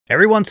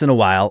Every once in a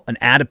while, an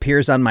ad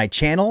appears on my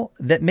channel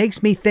that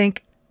makes me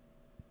think,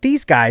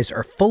 these guys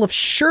are full of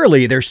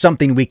surely there's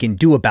something we can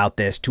do about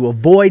this to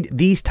avoid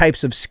these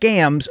types of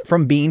scams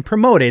from being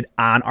promoted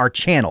on our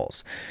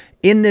channels.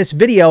 In this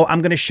video,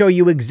 I'm going to show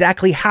you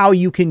exactly how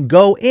you can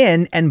go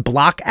in and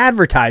block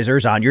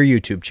advertisers on your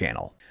YouTube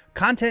channel.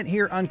 Content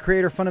here on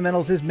Creator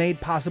Fundamentals is made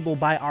possible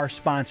by our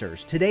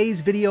sponsors. Today's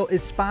video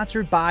is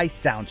sponsored by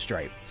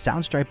Soundstripe.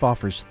 Soundstripe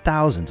offers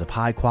thousands of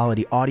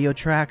high-quality audio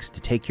tracks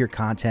to take your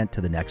content to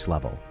the next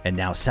level. And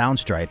now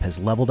Soundstripe has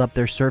leveled up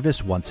their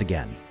service once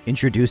again.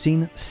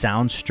 Introducing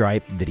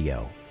Soundstripe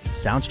Video.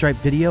 Soundstripe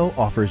Video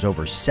offers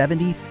over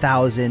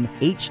 70,000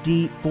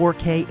 HD,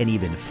 4K, and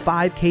even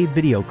 5K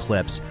video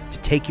clips to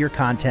take your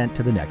content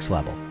to the next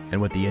level.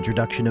 And with the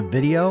introduction of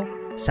video,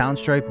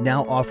 Soundstripe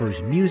now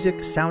offers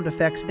music, sound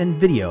effects,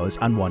 and videos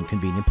on one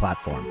convenient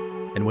platform.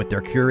 And with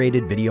their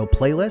curated video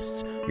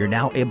playlists, you're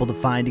now able to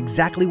find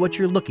exactly what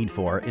you're looking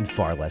for in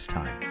far less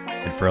time.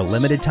 And for a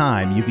limited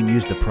time, you can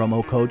use the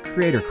promo code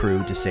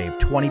CreatorCrew to save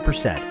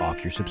 20%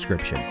 off your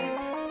subscription.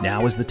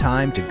 Now is the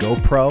time to go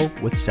pro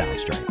with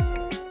Soundstripe.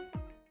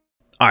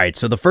 All right,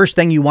 so the first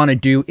thing you want to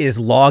do is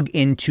log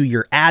into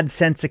your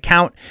AdSense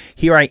account.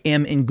 Here I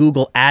am in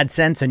Google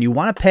AdSense, and you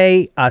want to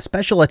pay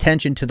special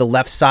attention to the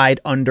left side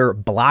under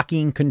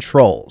blocking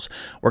controls.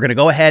 We're going to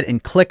go ahead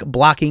and click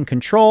blocking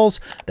controls.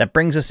 That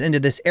brings us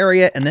into this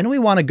area, and then we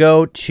want to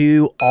go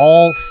to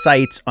all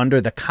sites under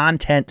the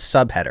content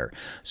subheader.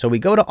 So we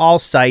go to all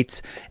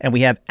sites, and we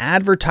have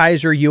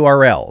advertiser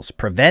URLs,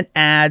 prevent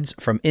ads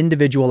from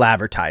individual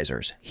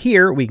advertisers.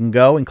 Here we can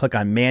go and click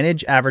on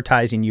manage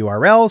advertising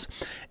URLs,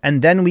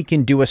 and then we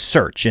can do a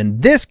search.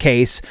 In this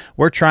case,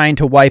 we're trying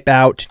to wipe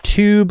out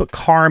Tube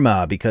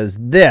Karma because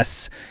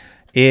this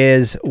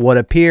is what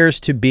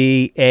appears to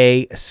be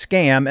a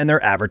scam and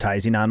they're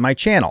advertising on my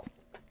channel.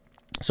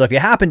 So if you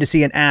happen to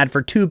see an ad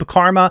for Tube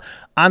Karma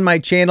on my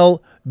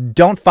channel,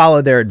 don't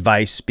follow their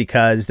advice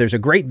because there's a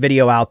great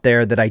video out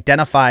there that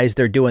identifies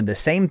they're doing the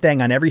same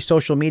thing on every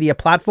social media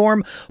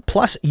platform,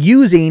 plus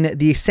using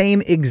the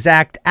same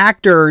exact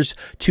actors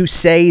to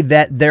say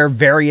that their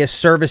various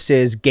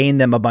services gain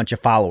them a bunch of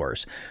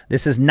followers.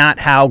 This is not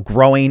how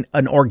growing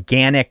an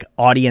organic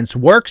audience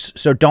works,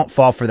 so don't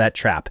fall for that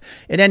trap.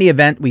 In any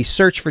event, we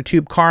search for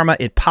Tube Karma,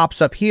 it pops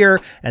up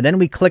here, and then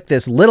we click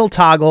this little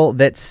toggle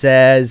that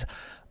says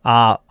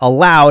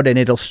allowed, and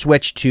it'll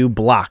switch to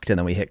blocked, and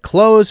then we hit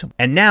close,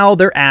 and now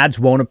their ads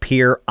won't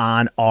appear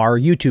on our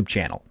YouTube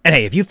channel. And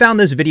hey, if you found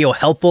this video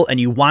helpful and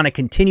you want to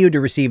continue to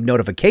receive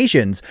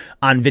notifications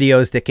on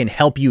videos that can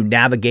help you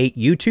navigate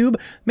YouTube,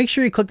 make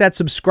sure you click that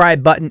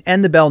subscribe button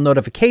and the bell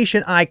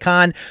notification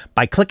icon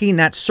by clicking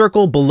that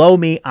circle below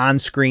me on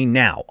screen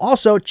now.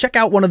 Also, check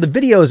out one of the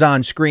videos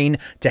on screen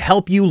to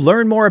help you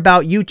learn more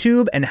about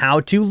YouTube and how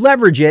to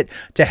leverage it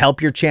to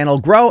help your channel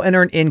grow and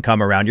earn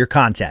income around your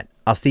content.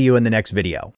 I'll see you in the next video.